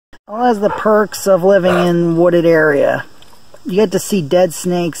Well, that's the perks of living in wooded area. You get to see dead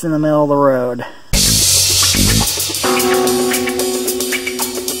snakes in the middle of the road.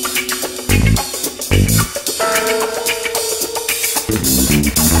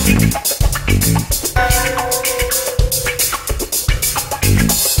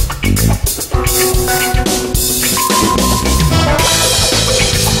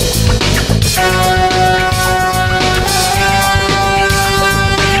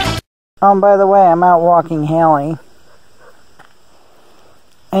 By the way, I'm out walking Haley.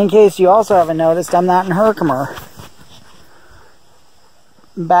 In case you also haven't noticed, I'm not in Herkimer.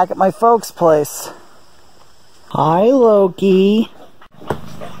 I'm back at my folks' place. Hi, Loki.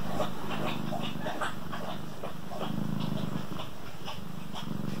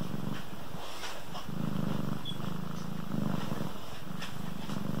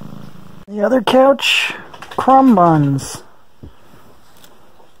 The other couch, crumb buns.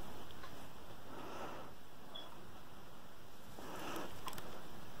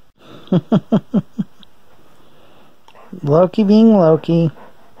 Loki being Loki.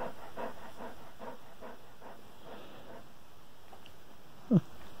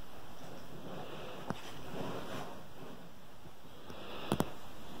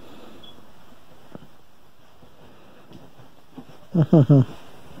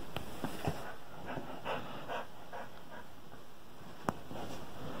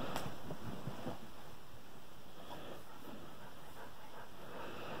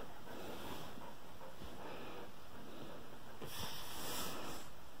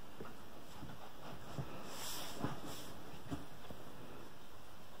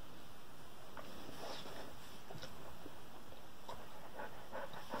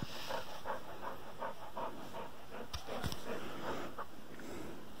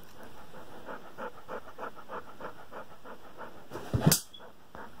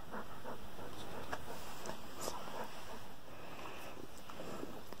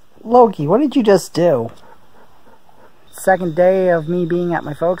 Loki, what did you just do? Second day of me being at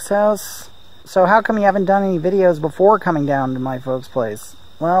my folks' house. So how come you haven't done any videos before coming down to my folks' place?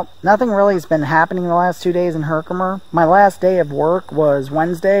 Well, nothing really has been happening the last 2 days in Herkimer. My last day of work was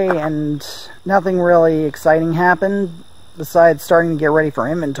Wednesday, and nothing really exciting happened besides starting to get ready for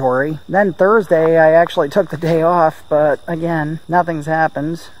inventory. Then Thursday, I actually took the day off, but again, nothing's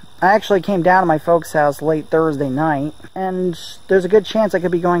happened. I actually came down to my folks' house late Thursday night, and there's a good chance I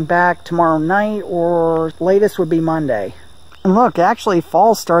could be going back tomorrow night, or latest would be Monday. And look, actually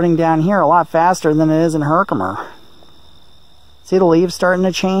fall's starting down here a lot faster than it is in Herkimer. See the leaves starting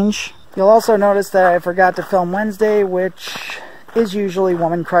to change? You'll also notice that I forgot to film Wednesday, which is usually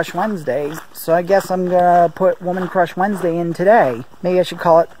Woman Crush Wednesday. So I guess I'm gonna put Woman Crush Wednesday in today. Maybe I should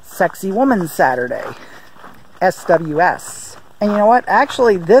call it Sexy Woman Saturday. SWS. And you know what?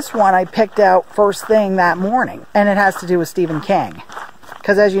 Actually, this one I picked out first thing that morning. And it has to do with Stephen King.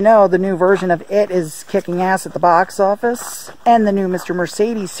 Because as you know, the new version of It is kicking ass at the box office. And the new Mr.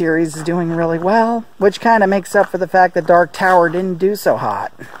 Mercedes series is doing really well. Which kind of makes up for the fact that Dark Tower didn't do so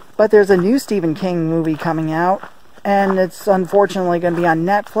hot. But there's a new Stephen King movie coming out. And it's unfortunately going to be on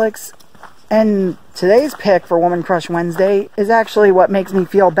Netflix. And today's pick for Woman Crush Wednesday is actually what makes me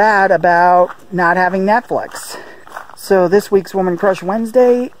feel bad about not having Netflix. So this week's Woman Crush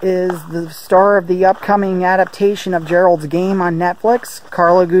Wednesday is the star of the upcoming adaptation of Gerald's Game on Netflix,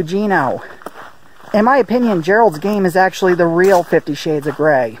 Carla Gugino. In my opinion, Gerald's Game is actually the real 50 Shades of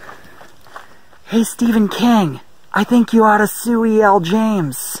Grey. Hey, Stephen King, I think you ought to sue E.L.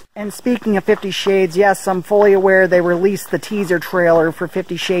 James. And speaking of 50 Shades, yes, I'm fully aware they released the teaser trailer for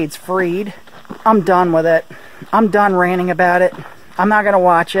 50 Shades Freed. I'm done with it. I'm done ranting about it. I'm not going to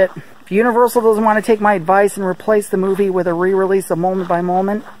watch it. Universal doesn't want to take my advice and replace the movie with a re-release of Moment by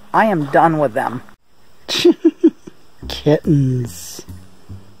Moment, I am done with them. Kittens.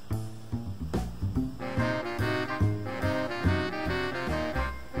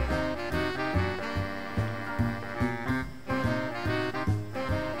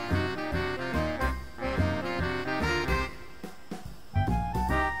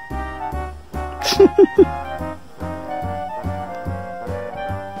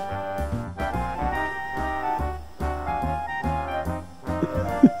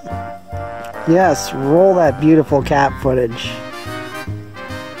 Yes, roll that beautiful cat footage.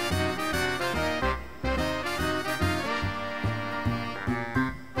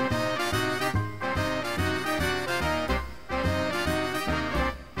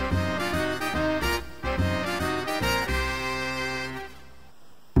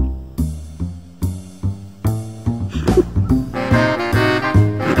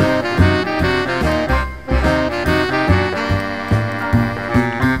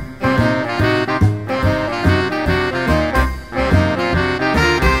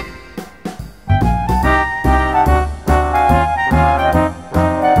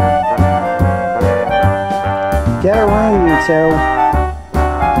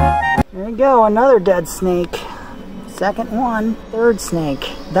 we go, another dead snake. Second one, third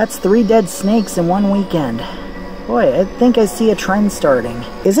snake. That's 3 dead snakes in one weekend. Boy, I think I see a trend starting.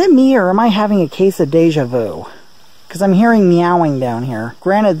 Is it me or am I having a case of deja vu? Because I'm hearing meowing down here.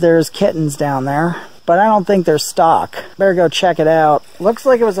 Granted, there's kittens down there, but I don't think they're stock. Better go check it out. Looks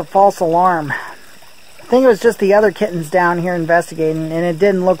like it was a false alarm. I think it was just the other kittens down here investigating, and it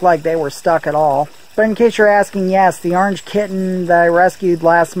didn't look like they were stuck at all. But in case you're asking, yes, the orange kitten that I rescued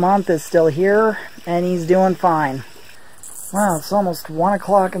last month is still here, and he's doing fine. Wow, it's almost 1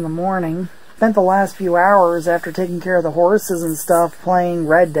 o'clock in the morning. Spent the last few hours after taking care of the horses and stuff playing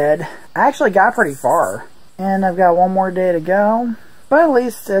Red Dead. I actually got pretty far. And I've got one more day to go. But at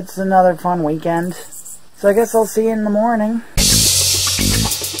least it's another fun weekend. So I guess I'll see you in the morning.